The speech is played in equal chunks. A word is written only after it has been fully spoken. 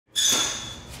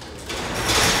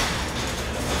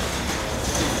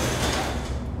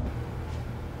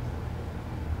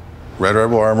Red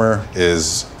Rebel Armour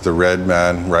is the red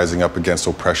man rising up against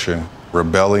oppression,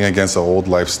 rebelling against the old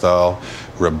lifestyle,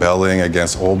 rebelling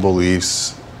against old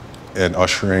beliefs, and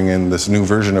ushering in this new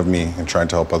version of me and trying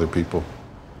to help other people.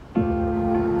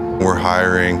 We're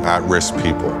hiring at-risk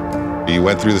people. You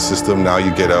went through the system, now you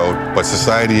get out, but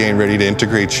society ain't ready to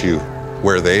integrate you.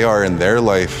 Where they are in their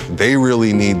life, they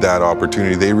really need that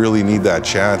opportunity, they really need that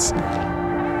chance.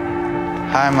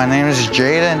 Hi, my name is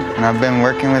Jaden, and I've been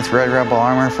working with Red Rebel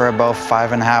Armour for about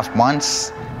 5.5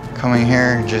 months. Coming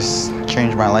here just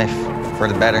changed my life for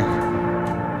the better.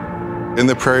 In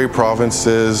the prairie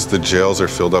provinces, the jails are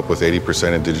filled up with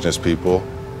 80% Indigenous people.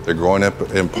 They're growing up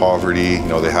in poverty,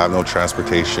 they have no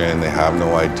transportation, they have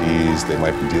no IDs, they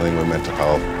might be dealing with mental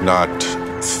health, not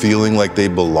feeling like they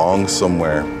belong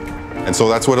somewhere. And so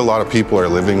that's what a lot of people are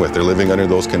living with. They're living under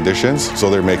those conditions, so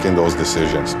they're making those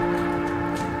decisions.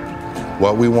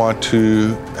 What we want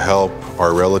to help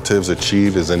our relatives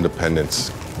achieve is independence.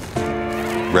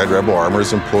 Red Rebel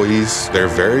Armour's employees, they're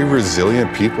very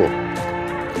resilient people.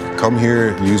 Come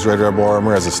here, use Red Rebel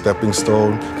Armour as a stepping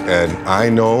stone, and I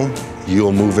know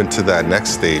you'll move into that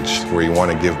next stage where you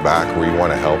want to give back, where you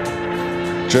want to help.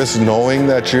 Just knowing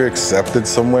that you're accepted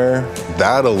somewhere,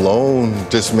 that alone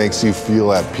just makes you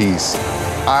feel at peace.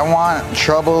 I want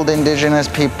troubled Indigenous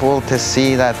people to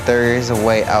see that there is a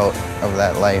way out of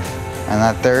that life and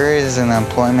that there is an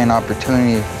employment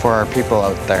opportunity for our people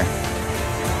out there.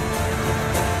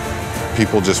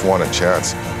 People just want a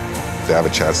chance. If they have a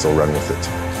chance, they'll run with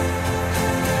it.